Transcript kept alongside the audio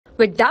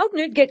With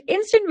Doubtnut, get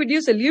instant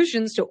video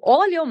solutions to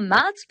all your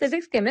maths,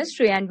 physics,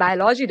 chemistry, and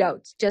biology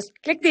doubts. Just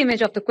click the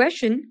image of the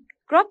question,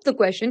 crop the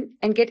question,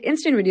 and get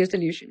instant video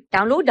solution.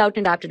 Download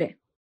Doubtnut app today.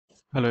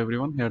 Hello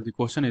everyone, here the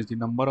question is the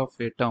number of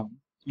atom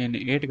in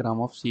 8 gram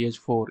of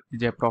CH4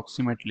 is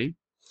approximately.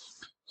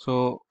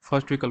 So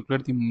first we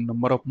calculate the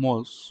number of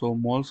moles. So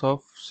moles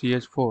of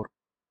CH4.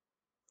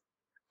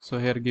 So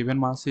here given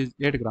mass is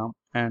 8 gram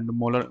and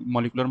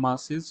molecular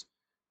mass is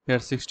here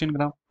 16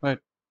 gram, right?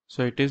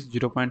 So it is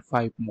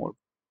 0.5 mole.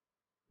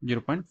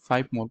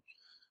 0.5 mole.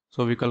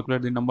 So we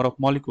calculate the number of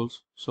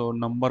molecules. So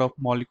number of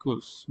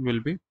molecules will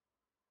be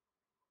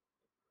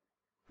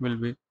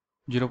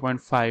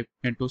 0.5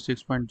 into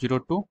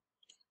 6.02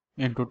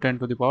 into 10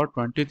 to the power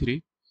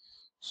 23.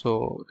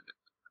 So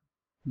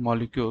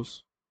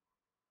molecules,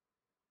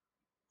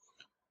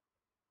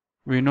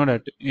 we know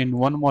that in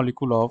one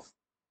molecule of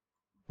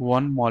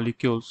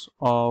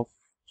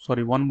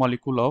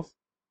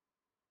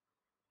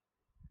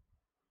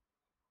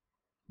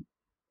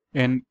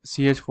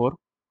NCH4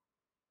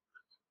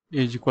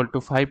 is equal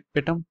to 5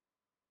 atom.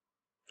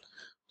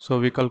 So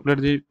we calculate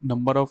the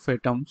number of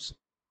atoms,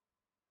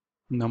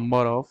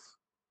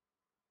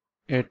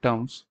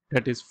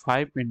 that is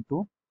 5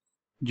 into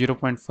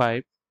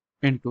 0.5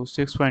 into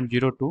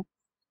 6.02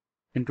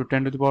 into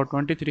 10 to the power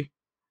 23.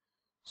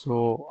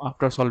 So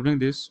after solving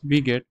this,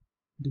 we get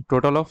the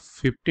total of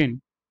 15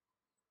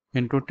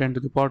 into 10 to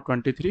the power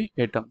 23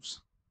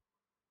 atoms.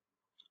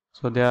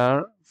 So there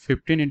are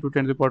 15 into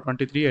 10 to the power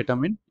 23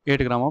 atom in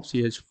 8 gram of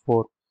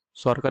CH4.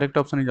 So our correct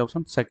option is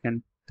option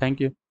second. Thank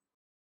you.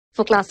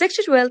 For class 6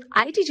 to 12,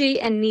 IIT JEE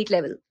and NEET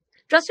level.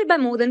 Trusted by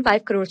more than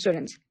 5 crore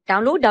students.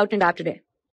 Download Doubtnut app today.